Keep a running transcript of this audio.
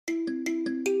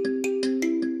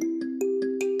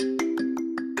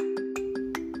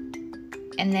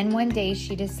And then one day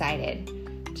she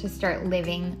decided to start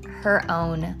living her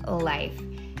own life.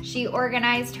 She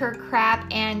organized her crap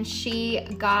and she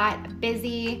got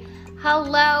busy.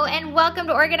 Hello and welcome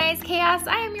to Organized Chaos.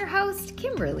 I am your host,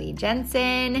 Kimberly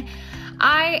Jensen.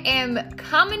 I am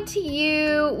coming to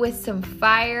you with some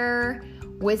fire,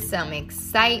 with some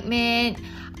excitement.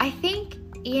 I think,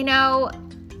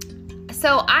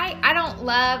 so I don't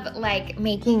love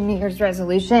making New Year's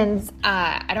resolutions.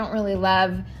 I don't really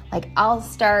love I'll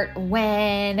start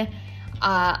when,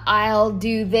 I'll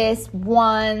do this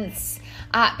once,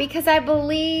 because I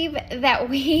believe that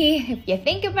if you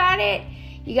think about it,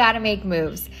 you got to make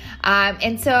moves.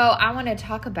 And so I want to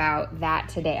talk about that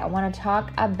today. I want to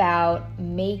talk about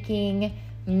making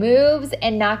moves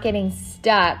and not getting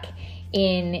stuck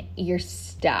in your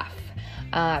stuff,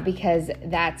 because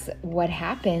that's what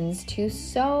happens to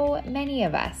so many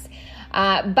of us.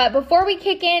 But before we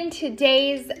kick in,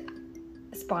 today's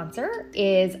sponsor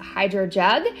is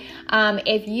HydroJug.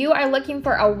 If you are looking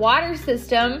for a water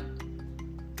system,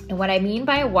 and what I mean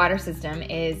by a water system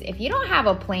is if you don't have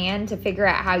a plan to figure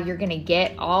out how you're going to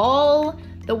get all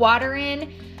the water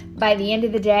in by the end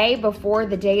of the day, before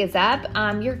the day is up,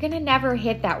 you're going to never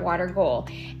hit that water goal.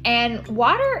 And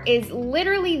water is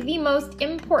literally the most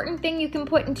important thing you can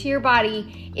put into your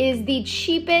body. Is the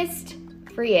cheapest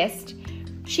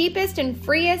and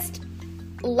freest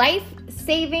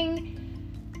life-saving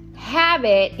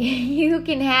habit you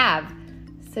can have.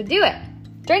 So do it.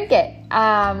 Drink it.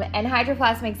 And Hydro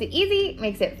Flask makes it easy,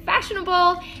 makes it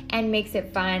fashionable, and makes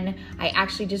it fun. I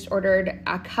actually just ordered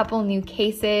a couple new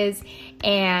cases,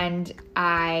 and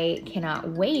I cannot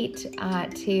wait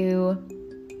to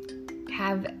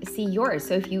see yours.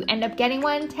 So if you end up getting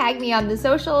one, tag me on the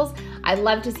socials. I'd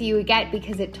love to see you get,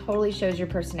 because it totally shows your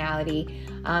personality.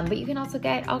 But you can also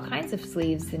get all kinds of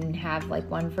sleeves and have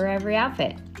one for every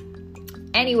outfit.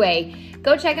 Anyway,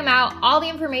 go check them out. All the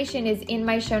information is in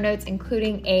my show notes,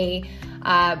 including a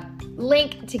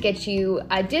link to get you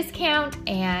a discount,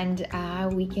 and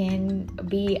we can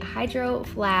be Hydro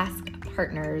Flask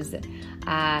partners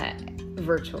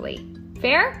virtually.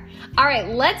 Fair? All right,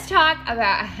 let's talk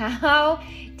about how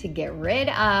to get rid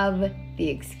of the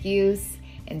excuse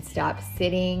and stop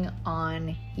sitting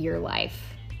on your life.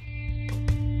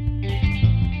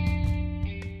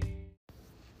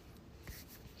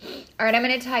 All right, I'm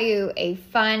going to tell you a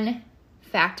fun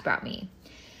fact about me.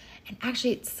 And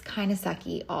actually, it's kind of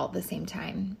sucky all at the same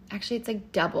time. Actually, it's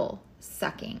double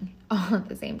sucking all at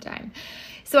the same time.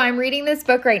 So I'm reading this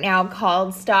book right now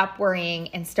called Stop Worrying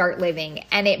and Start Living.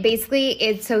 And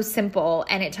it's so simple.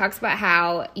 And it talks about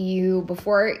how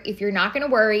if you're not going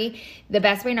to worry, the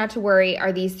best way not to worry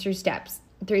are these 3 steps.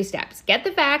 Get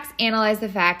the facts, analyze the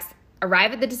facts,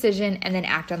 arrive at the decision, and then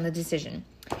act on the decision.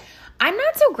 I'm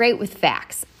not so great with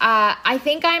facts. I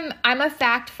think I'm a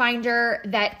fact finder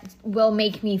that will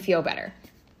make me feel better.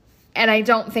 And I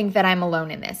don't think that I'm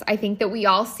alone in this. I think that we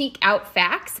all seek out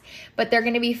facts, but they're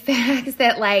going to be facts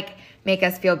that make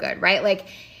us feel good, right?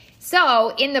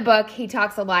 So in the book, he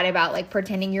talks a lot about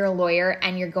pretending you're a lawyer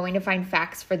and you're going to find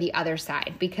facts for the other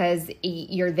side because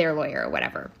you're their lawyer or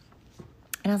whatever.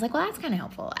 And I was like, well, that's kind of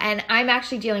helpful. And I'm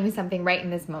actually dealing with something right in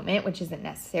this moment, which isn't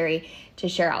necessary to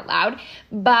share out loud,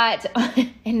 but,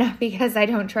 and not because I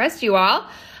don't trust you all.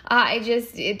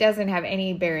 It doesn't have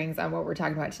any bearings on what we're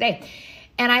talking about today.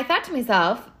 And I thought to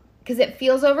myself, because it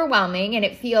feels overwhelming and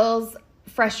it feels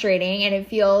frustrating and it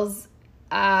feels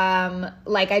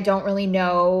like I don't really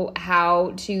know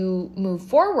how to move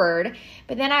forward.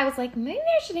 But then I was like, maybe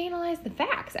I should analyze the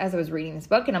facts as I was reading this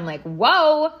book. And I'm like,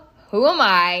 whoa, who am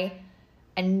I?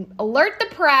 And alert the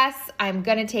press, I'm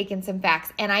going to take in some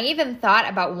facts. And I even thought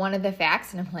about one of the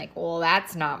facts, and I'm like, well,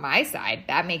 that's not my side.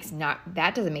 That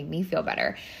doesn't make me feel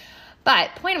better.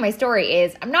 But point of my story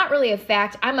is I'm not really a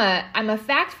fact. I'm a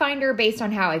fact finder based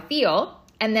on how I feel,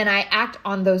 and then I act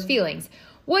on those feelings,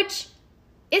 which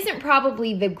isn't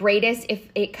probably the greatest if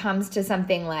it comes to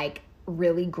something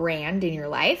really grand in your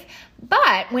life.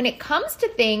 But when it comes to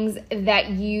things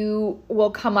that you will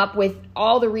come up with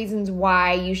all the reasons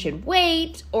why you should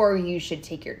wait, or you should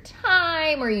take your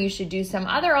time, or you should do some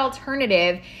other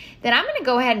alternative, then I'm going to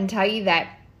go ahead and tell you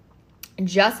that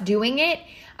just doing it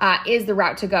is the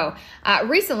route to go.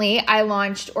 Recently, I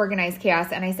launched Organized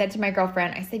Chaos, and I said to my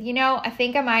girlfriend, I said, I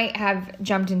think I might have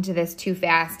jumped into this too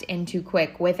fast and too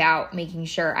quick without making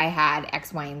sure I had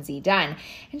X, Y, and Z done.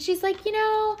 And she's like,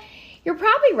 you're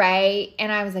probably right.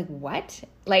 And I was like, what?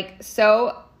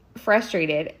 So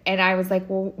frustrated. And I was like,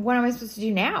 well, what am I supposed to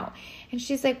do now? And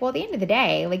she's like, well, at the end of the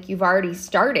day, you've already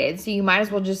started, so you might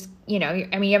as well just, you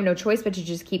have no choice but to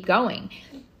just keep going.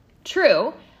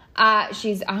 True.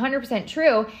 She's 100%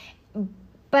 true.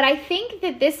 But I think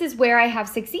that this is where I have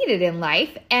succeeded in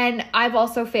life, and I've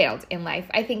also failed in life.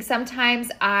 I think sometimes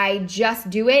I just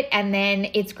do it and then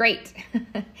it's great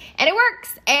and it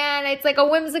works and it's like a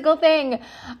whimsical thing.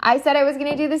 I said I was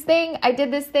going to do this thing, I did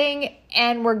this thing,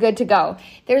 and we're good to go.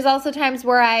 There's also times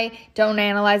where I don't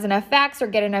analyze enough facts or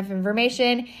get enough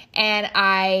information and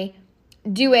I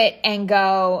do it and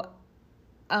go,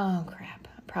 oh crap,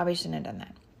 I probably shouldn't have done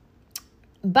that.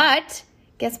 But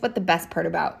guess what the best part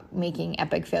about making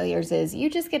epic failures is? You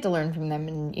just get to learn from them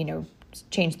and,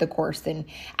 change the course. And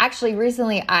actually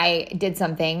recently I did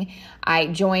something. I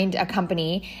joined a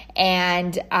company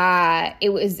and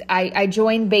I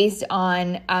joined based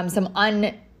on some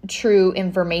untrue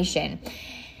information.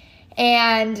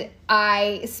 And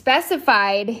I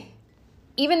specified,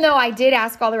 even though I did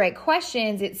ask all the right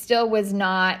questions, it still was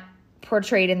not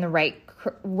portrayed in the right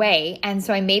way. And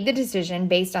so I made the decision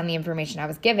based on the information I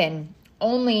was given,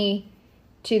 only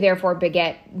to therefore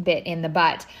get bit in the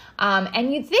butt.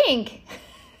 And you'd think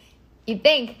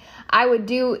I would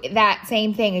do that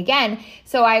same thing again.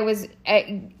 So I was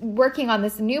working on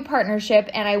this new partnership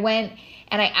and I went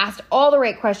and I asked all the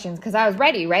right questions because I was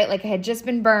ready, right? Like I had just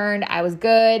been burned. I was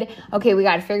good. Okay, we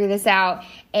got to figure this out.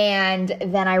 And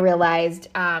then I realized,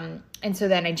 and so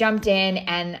then I jumped in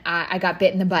and I got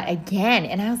bit in the butt again.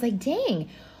 And I was like, dang,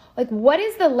 like what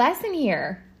is the lesson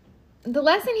here? The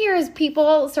lesson here is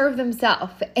people serve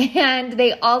themselves and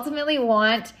they ultimately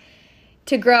want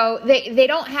to grow. They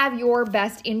don't have your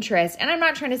best interest. And I'm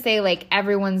not trying to say like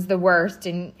everyone's the worst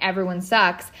and everyone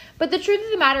sucks. But the truth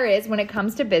of the matter is when it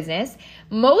comes to business,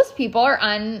 most people are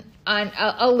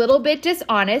a little bit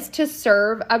dishonest to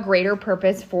serve a greater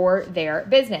purpose for their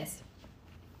business.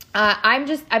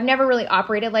 I've never really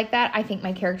operated like that. I think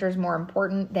my character is more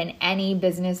important than any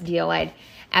business deal I'd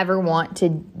ever want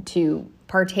to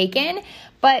partake in,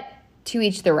 but to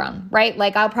each their own, right?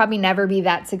 Like I'll probably never be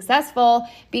that successful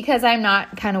because I'm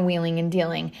not kind of wheeling and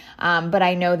dealing. But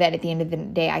I know that at the end of the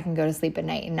day, I can go to sleep at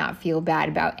night and not feel bad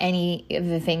about any of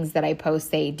the things that I post,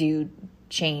 say, do,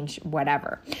 change,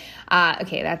 whatever.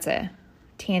 Okay, that's a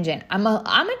tangent. I'm a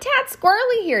tad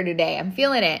squirrely here today. I'm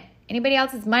feeling it. Anybody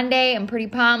else? It's Monday. I'm pretty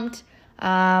pumped.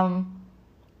 We're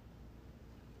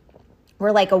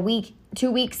like 2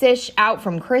 weeks-ish out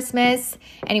from Christmas.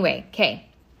 Anyway, okay.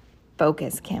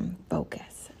 Focus, Kim.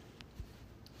 Focus.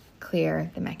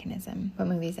 Clear the mechanism. What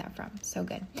movie is that from? So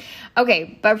good.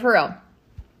 Okay, but for real.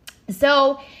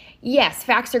 So, yes,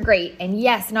 facts are great. And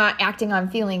yes, not acting on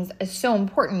feelings is so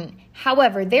important.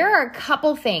 However, there are a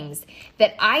couple things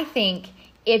that I think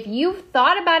if you've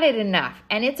thought about it enough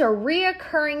and it's a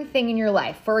reoccurring thing in your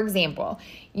life, for example,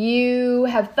 you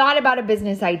have thought about a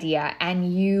business idea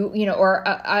and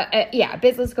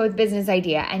let's go with business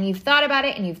idea, and you've thought about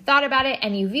it and you've thought about it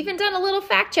and you've even done a little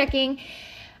fact checking.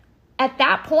 At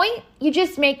that point, you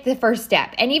just make the first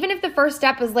step. And even if the first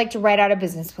step is like to write out a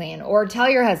business plan or tell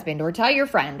your husband or tell your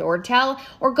friend or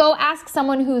go ask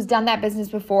someone who's done that business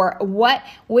before,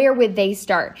 where would they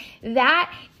start?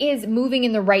 That is moving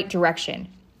in the right direction.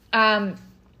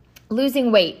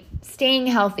 Losing weight, staying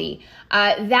healthy.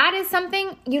 That is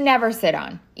something you never sit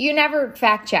on. You never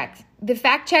fact check. The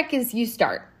fact check is you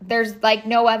start. There's like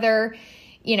no other,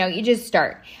 you just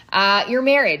start. Your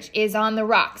marriage is on the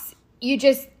rocks. You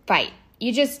just fight.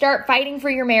 You just start fighting for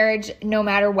your marriage no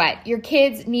matter what. Your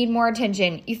kids need more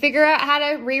attention. You figure out how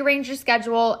to rearrange your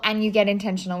schedule and you get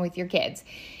intentional with your kids.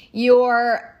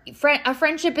 A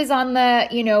friendship is on the,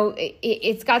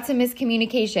 it's got some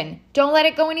miscommunication. Don't let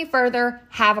it go any further.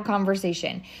 Have a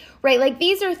conversation, right? Like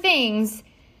these are things,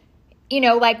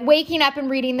 like waking up and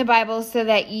reading the Bible so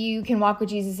that you can walk with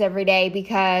Jesus every day,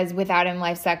 because without him,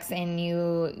 life sucks and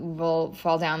you will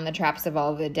fall down the traps of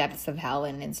all the depths of hell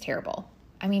and it's terrible.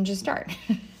 I mean, just start.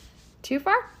 Too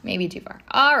far? Maybe too far.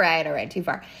 All right, too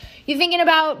far. You thinking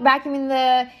about vacuuming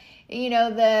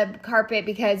the carpet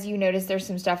because you notice there's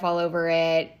some stuff all over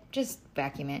it? Just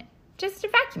vacuum it. Just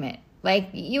vacuum it. Like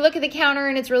you look at the counter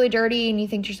and it's really dirty and you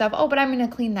think to yourself, oh, but I'm going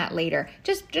to clean that later.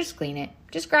 Just clean it.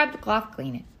 Just grab the cloth,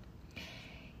 clean it.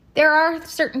 There are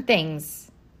certain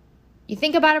things. You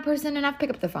think about a person enough,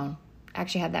 pick up the phone. I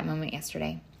actually had that moment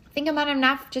yesterday. Think about it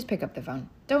enough, just pick up the phone.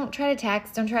 Don't try to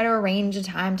text. Don't try to arrange a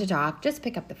time to talk. Just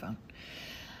pick up the phone.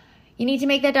 You need to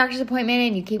make that doctor's appointment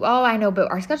and you keep, I know, but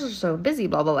our schedules are so busy,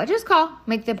 blah, blah, blah. Just call,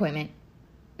 make the appointment.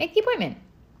 Make the appointment.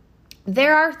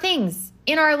 There are things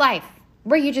in our life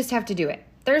where you just have to do it.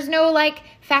 There's no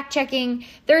fact checking.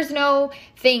 There's no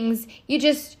things. You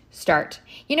just start.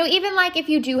 Even if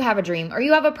you do have a dream or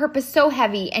you have a purpose so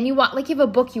heavy and you want, you have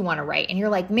a book you want to write and you're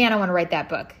like, man, I want to write that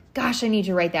book. Gosh, I need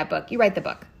to write that book. You write the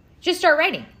book. Just start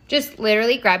writing. Just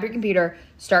literally grab your computer,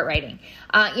 start writing.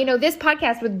 This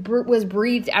podcast was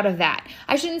breathed out of that.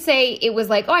 I shouldn't say it was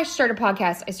like, oh, I should start a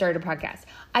podcast. I started a podcast.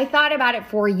 I thought about it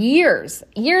for years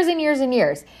and years and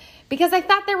years. Because I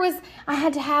thought I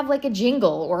had to have like a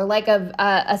jingle or like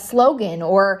a slogan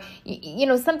or,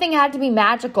 something had to be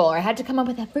magical, or I had to come up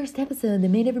with that first episode that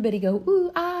made everybody go,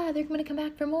 ooh, they're going to come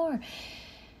back for more.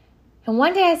 And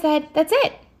one day I said, that's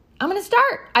it. I'm going to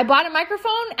start. I bought a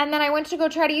microphone and then I went to go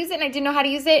try to use it and I didn't know how to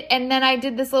use it. And then I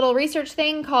did this little research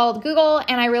thing called Google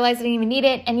and I realized I didn't even need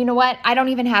it. And you know what? I don't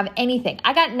even have anything.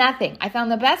 I got nothing. I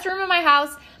found the best room in my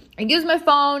house. I use my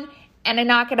phone and I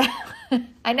knock it out.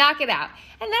 I knock it out.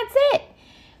 And that's it.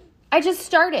 I just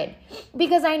started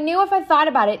because I knew if I thought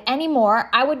about it anymore,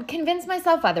 I would convince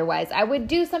myself otherwise. I would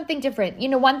do something different.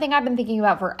 One thing I've been thinking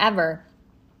about forever,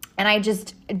 and I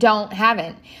just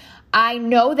haven't. I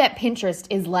know that Pinterest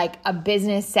is like a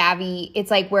business savvy. It's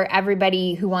like where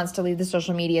everybody who wants to leave the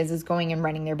social medias is going and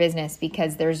running their business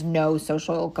because there's no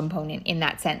social component in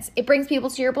that sense. It brings people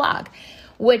to your blog,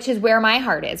 which is where my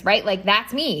heart is, right? Like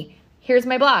that's me. Here's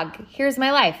my blog. Here's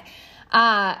my life.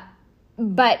 And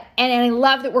I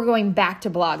love that we're going back to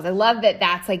blogs. I love that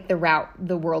that's like the route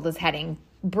the world is heading.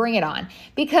 Bring it on.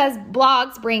 Because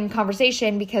blogs bring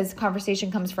conversation, because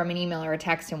conversation comes from an email or a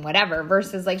text and whatever,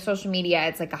 versus like social media,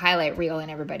 it's like a highlight reel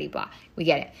and everybody blah. We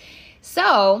get it.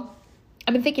 So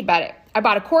I've been thinking about it. I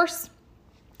bought a course.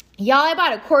 Y'all, I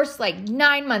bought a course like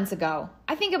 9 months ago.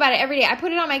 I think about it every day. I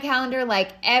put it on my calendar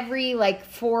like every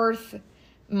fourth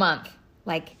month,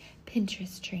 like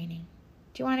Pinterest training.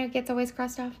 Do you want to get always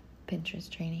crossed off? Pinterest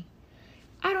training.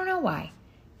 I don't know why.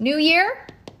 New year,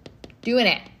 doing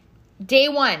it. Day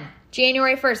 1,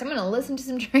 January 1st, I'm going to listen to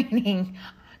some training.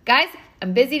 Guys,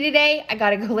 I'm busy today. I got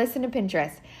to go listen to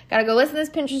Pinterest. Got to go listen to this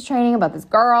Pinterest training about this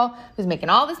girl who's making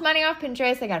all this money off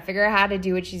Pinterest. I got to figure out how to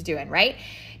do what she's doing, right?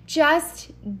 Just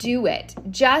do it.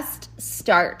 Just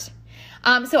start.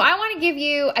 So I want to give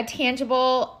you a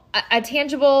tangible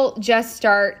just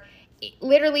start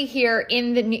literally here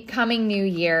in the coming new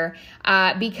year,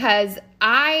 because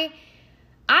I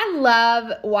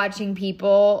love watching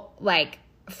people like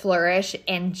flourish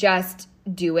and just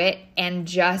do it and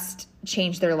just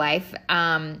change their life.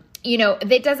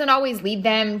 That doesn't always lead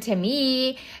them to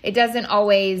me. It doesn't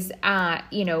always,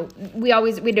 we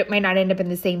might not end up in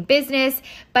the same business.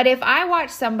 But if I watch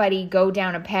somebody go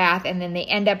down a path and then they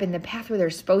end up in the path where they're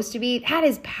supposed to be, that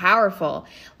is powerful.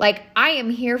 Like, I am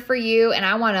here for you and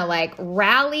I want to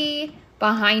rally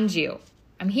behind you.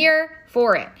 I'm here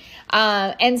for it.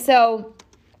 And so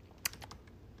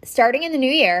starting in the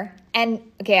new year, and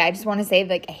okay, I just want to say,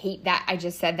 I hate that I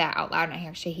just said that out loud, and I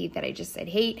actually hate that I just said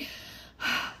hate.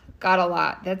 Got a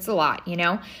lot. That's a lot,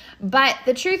 But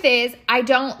the truth is, I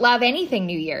don't love anything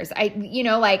New Year's.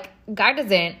 God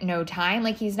doesn't know time.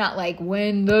 He's not like,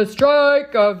 when the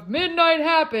strike of midnight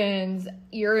happens,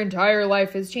 your entire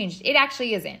life has changed. It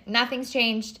actually isn't. Nothing's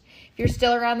changed. If you're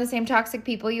still around the same toxic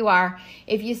people you are,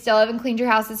 if you still haven't cleaned your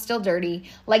house, it's still dirty.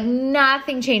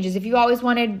 Nothing changes. If you always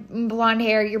wanted blonde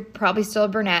hair, you're probably still a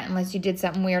brunette unless you did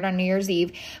something weird on New Year's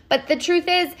Eve. But the truth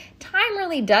is, time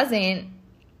really doesn't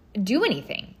do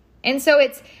anything. And so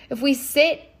it's, if we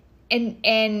sit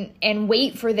and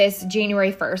wait for this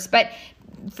January 1st, but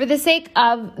for the sake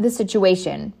of the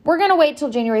situation, we're going to wait till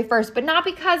January 1st, but not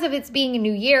because of it's being a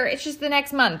new year. It's just the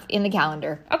next month in the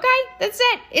calendar. Okay, that's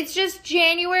it. It's just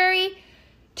January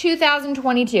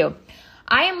 2022.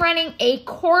 I am running a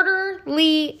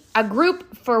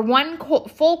group for one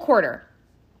full quarter.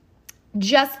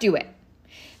 Just do it.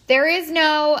 There is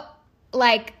no,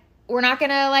 we're not going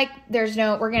to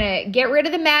we're going to get rid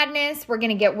of the madness. We're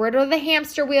going to get rid of the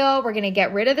hamster wheel. We're going to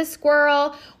get rid of the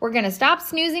squirrel. We're going to stop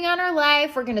snoozing on our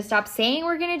life. We're going to stop saying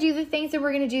we're going to do the things and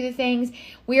we're going to do the things.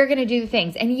 We are going to do the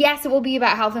things. And yes, it will be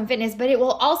about health and fitness, but it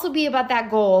will also be about that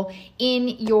goal in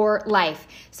your life.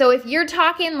 So if you're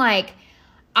talking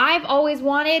I've always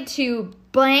wanted to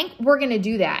blank, we're going to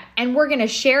do that. And we're going to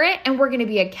share it and we're going to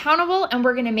be accountable and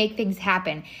we're going to make things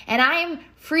happen. And I am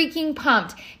freaking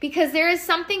pumped because there is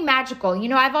something magical.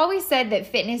 I've always said that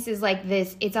fitness is like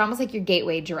this. It's almost like your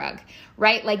gateway drug,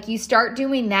 right? You start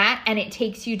doing that and it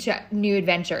takes you to new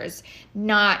adventures,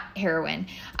 not heroin,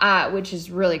 which is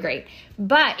really great.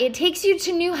 But it takes you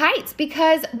to new heights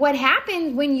because what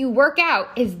happens when you work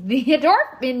out is the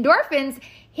endorphins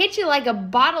hit you like a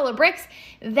bottle of bricks.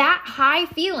 That high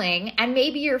feeling, and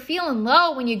maybe you're feeling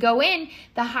low when you go in,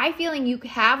 the high feeling you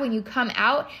have when you come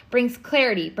out brings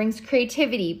clarity, brings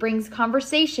creativity, brings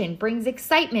conversation, brings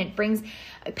excitement, brings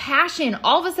passion.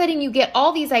 All of a sudden you get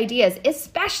all these ideas,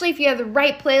 especially if you have the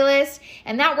right playlist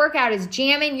and that workout is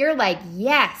jamming. You're like,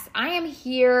 yes, I am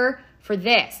here for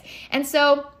this. And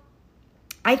so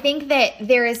I think that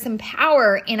there is some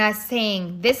power in us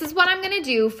saying, this is what I'm going to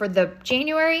do for the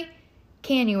January,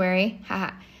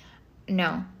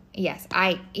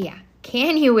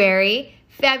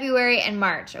 February, and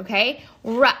March, okay?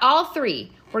 All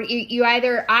three.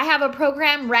 I have a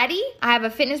program ready. I have a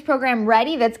fitness program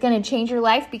ready that's going to change your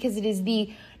life because it is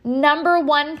the number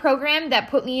one program that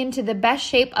put me into the best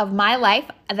shape of my life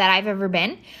that I've ever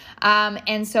been.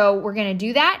 And so we're going to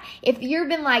do that. If you've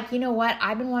been like, you know what,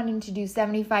 I've been wanting to do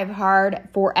 75 hard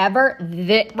forever,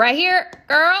 right here,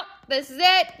 girl, this is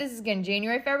it. This is going to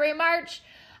January, February, March.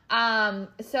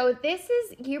 So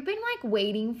you've been like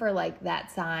waiting for like that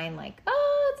sign, like,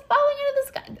 oh, it's falling out of the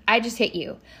sky. I just hit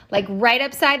you like right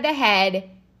upside the head.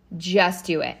 Just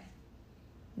do it.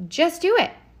 Just do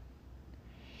it.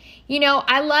 You know,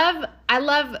 I love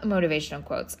motivational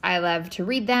quotes. I love to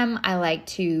read them. I like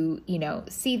to,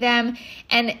 see them.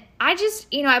 And I just,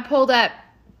 I pulled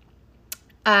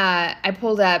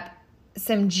up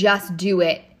some just do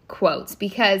it quotes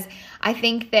because I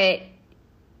think that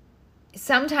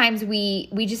sometimes we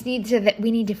need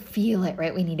to feel it,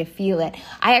 right? We need to feel it.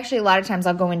 I actually, a lot of times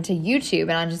I'll go into YouTube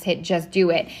and I'll just hit just do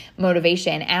it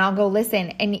motivation and I'll go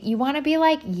listen. And you want to be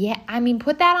like,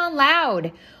 put that on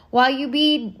loud while you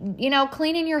be,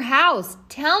 cleaning your house.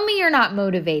 Tell me you're not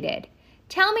motivated.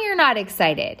 Tell me you're not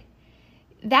excited.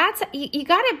 You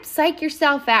got to psych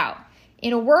yourself out.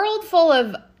 In a world full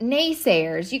of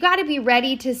naysayers, you got to be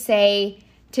ready to say,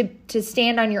 to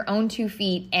stand on your own 2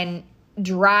 feet and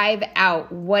drive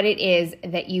out what it is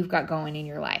that you've got going in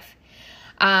your life.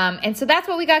 And so that's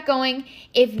what we got going.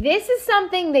 If this is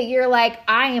something that you're like,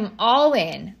 I am all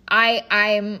in,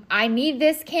 I need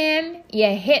this, Kim, you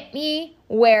hit me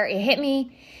where it hit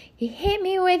me. You hit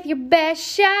me with your best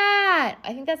shot. I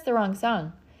think that's the wrong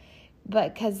song,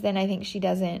 but because then I think she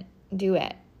doesn't do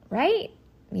it, right?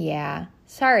 Yeah,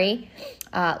 sorry.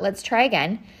 Let's try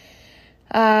again.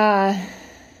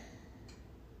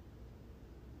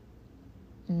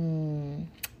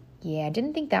 Yeah,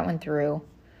 didn't think that one through.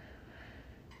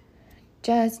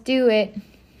 Just do it.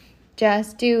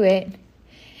 Just do it.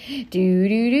 Do, do,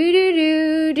 do, do,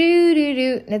 do, do, do,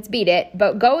 do. Let's beat it.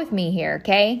 But go with me here,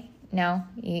 okay? No,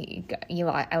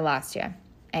 I lost you.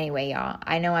 Anyway, y'all,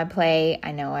 I know I play.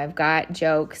 I know I've got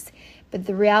jokes. But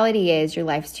the reality is your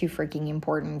life's too freaking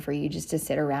important for you just to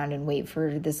sit around and wait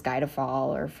for the sky to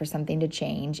fall or for something to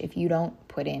change if you don't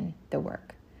put in the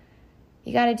work.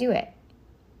 You got to do it.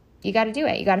 You got to do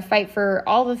it. You got to fight for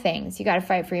all the things. You got to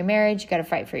fight for your marriage. You got to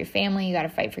fight for your family. You got to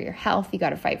fight for your health. You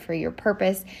got to fight for your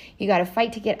purpose. You got to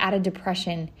fight to get out of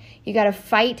depression. You got to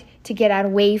fight to get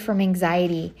away from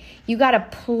anxiety. You got to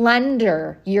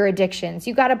plunder your addictions.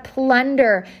 You got to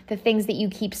plunder the things that you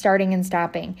keep starting and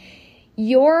stopping.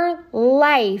 Your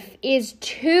life is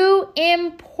too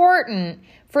important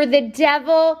for the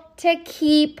devil to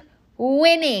keep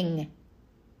winning.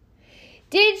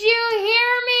 Did you hear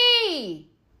me?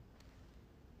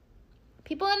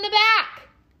 People in the back,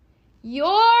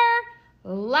 your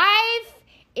life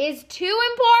is too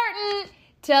important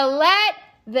to let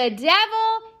the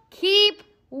devil keep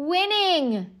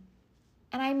winning.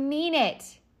 And I mean it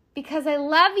because I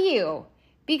love you,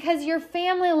 because your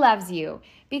family loves you,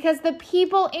 because the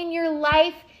people in your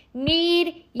life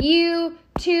need you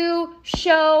to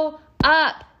show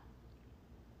up.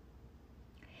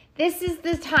 This is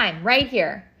the time right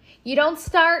here. You don't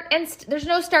start and there's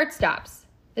no start stops.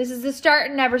 This is the start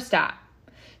and never stop.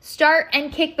 Start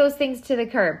and kick those things to the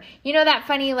curb. You know that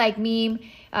funny like meme,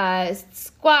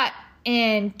 squat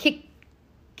and kick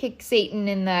Satan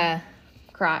in the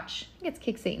crotch. I think it's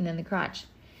kick Satan in the crotch.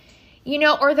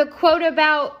 Or the quote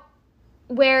about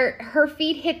where her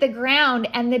feet hit the ground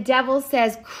and the devil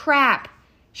says, crap,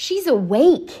 she's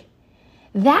awake.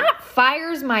 That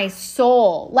fires my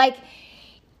soul. Like,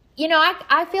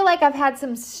 I feel like I've had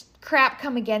some crap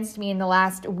come against me in the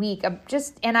last week.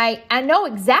 And I know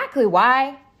exactly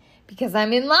why, because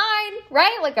I'm in line,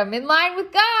 right? Like I'm in line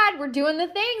with God. We're doing the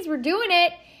things, we're doing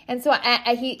it. And so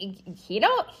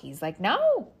he's like,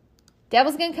 no,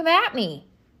 devil's going to come at me.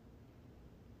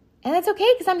 And that's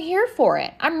okay because I'm here for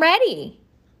it. I'm ready.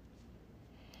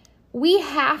 We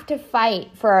have to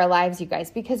fight for our lives, you guys,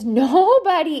 because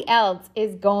nobody else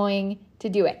is going to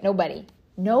do it.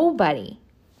 Nobody.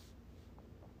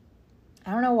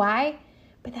 I don't know why,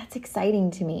 but that's exciting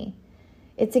to me.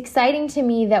 It's exciting to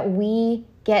me that we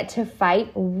get to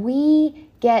fight. We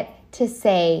get to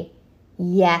say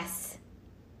yes.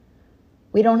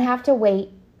 We don't have to wait.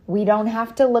 We don't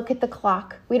have to look at the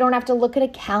clock. We don't have to look at a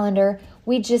calendar.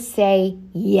 We just say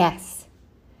yes.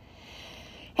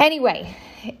 Anyway,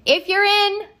 if you're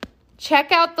in,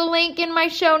 check out the link in my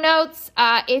show notes.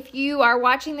 If you are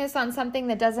watching this on something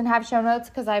that doesn't have show notes,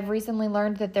 because I've recently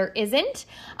learned that there isn't,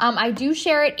 I do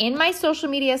share it in my social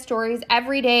media stories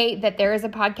every day that there is a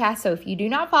podcast. So if you do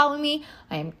not follow me,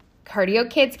 I am Cardio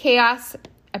Kids Chaos,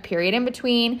 a period in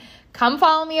between. Come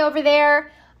follow me over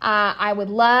there. I would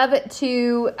love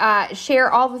to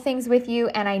share all the things with you,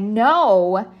 and I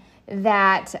know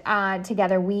that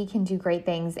together we can do great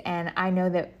things, and I know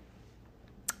that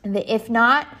the if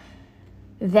not,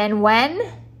 then when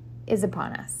is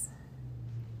upon us.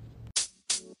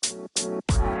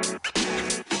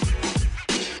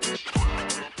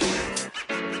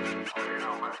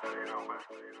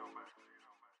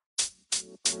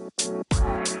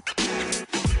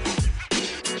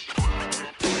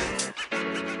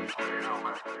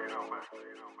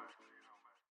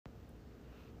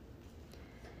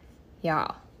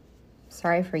 Y'all,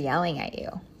 sorry for yelling at you,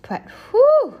 but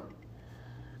whew,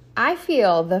 I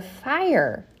feel the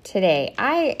fire today.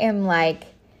 I am like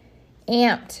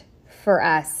amped for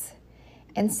us.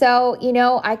 And so,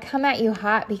 I come at you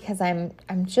hot because I'm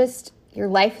just, your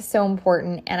life is so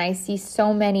important, and I see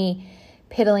so many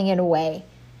piddling it away.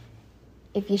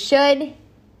 If you should,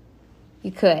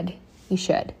 you could, you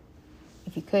should.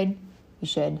 If you could, you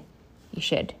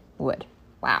should, would.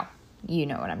 Wow. You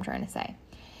know what I'm trying to say.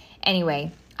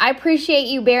 Anyway, I appreciate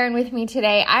you bearing with me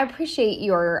today. I appreciate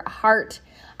your heart.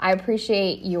 I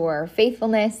appreciate your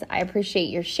faithfulness. I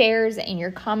appreciate your shares and your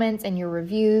comments and your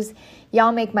reviews.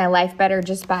 Y'all make my life better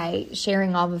just by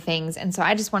sharing all the things. And so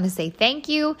I just want to say thank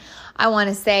you. I want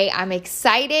to say I'm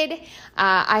excited.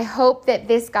 I hope that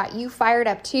this got you fired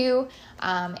up too.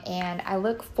 And I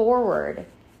look forward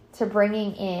to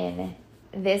bringing in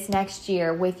this next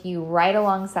year with you right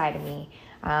alongside of me.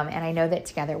 And I know that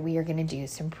together we are going to do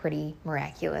some pretty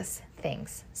miraculous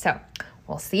things. So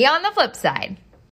we'll see you on the flip side.